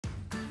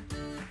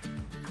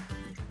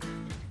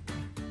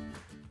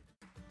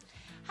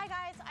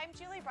I'm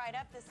Julie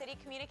Breidup, the City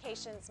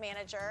Communications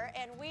Manager,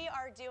 and we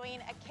are doing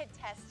a kid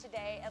test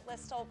today at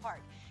Listowel Park.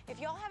 If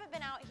y'all haven't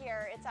been out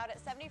here, it's out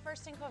at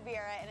 71st and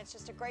Quivira, and it's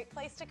just a great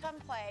place to come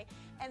play.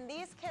 And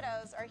these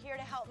kiddos are here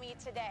to help me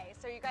today.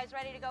 So are you guys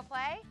ready to go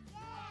play? Yeah!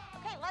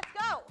 Okay, let's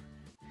go!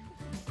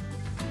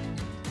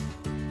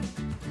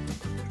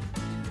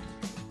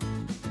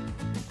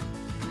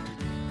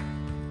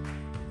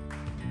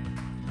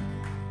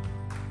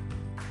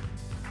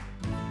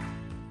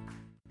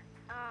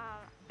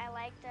 I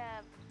like to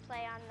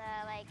play on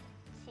the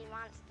sea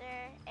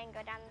monster and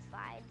go down the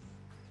slides.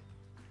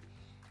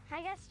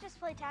 I guess just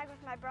play tag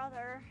with my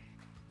brother.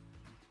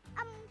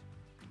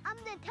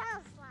 The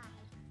tunnel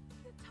slide.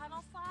 The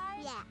tunnel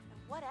slide? Yeah.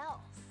 And what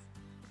else?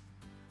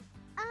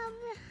 I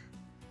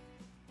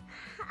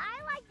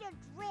like the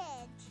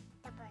bridge.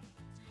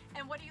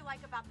 And what do you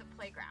like about the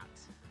playground?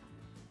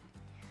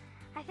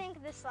 I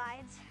think the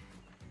slides.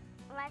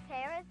 My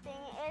favorite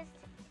thing is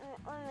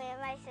when me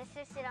and my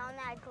sister sit on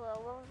that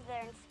globe over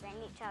there and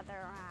spin each other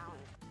around.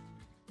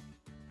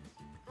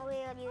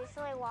 We would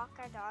usually walk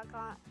our dog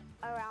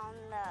around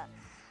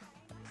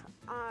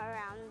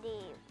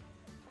the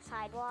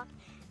sidewalk,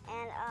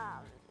 and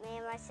me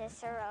and my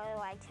sister really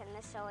liked him,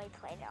 so we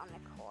played it on the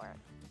court.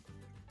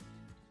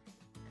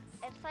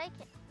 It's like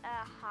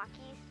a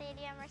hockey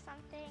stadium or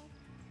something.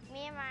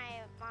 Me and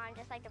my mom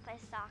just like to play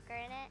soccer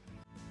in it.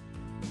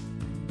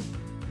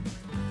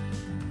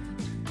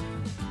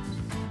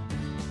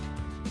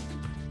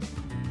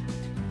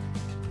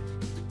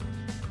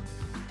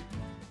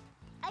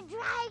 A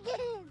dragon!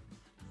 Dragon?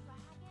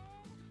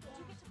 Did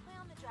you get to play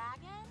on the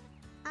dragon?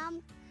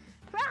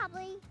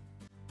 Probably.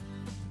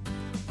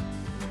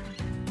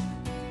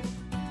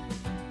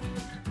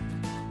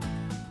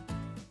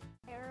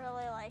 I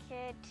really like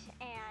it,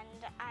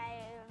 and I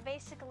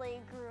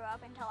basically grew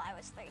up until I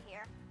was 3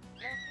 here.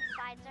 The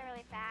slides are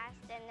really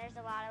fast, and there's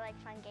a lot of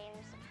fun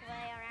games to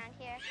play around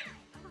here.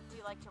 Do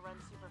you like to run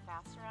super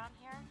fast around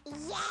here?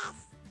 Yes!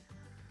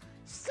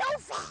 So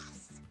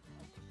fast!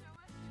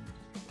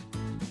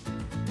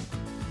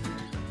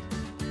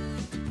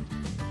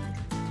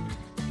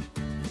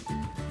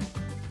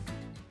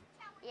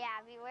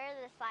 Yeah, beware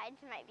the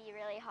slides might be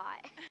really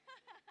hot.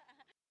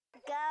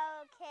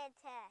 Go kid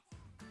test.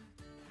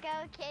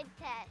 Go kid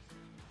test.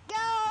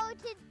 Go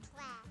to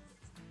class.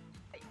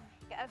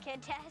 Go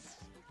kid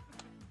test.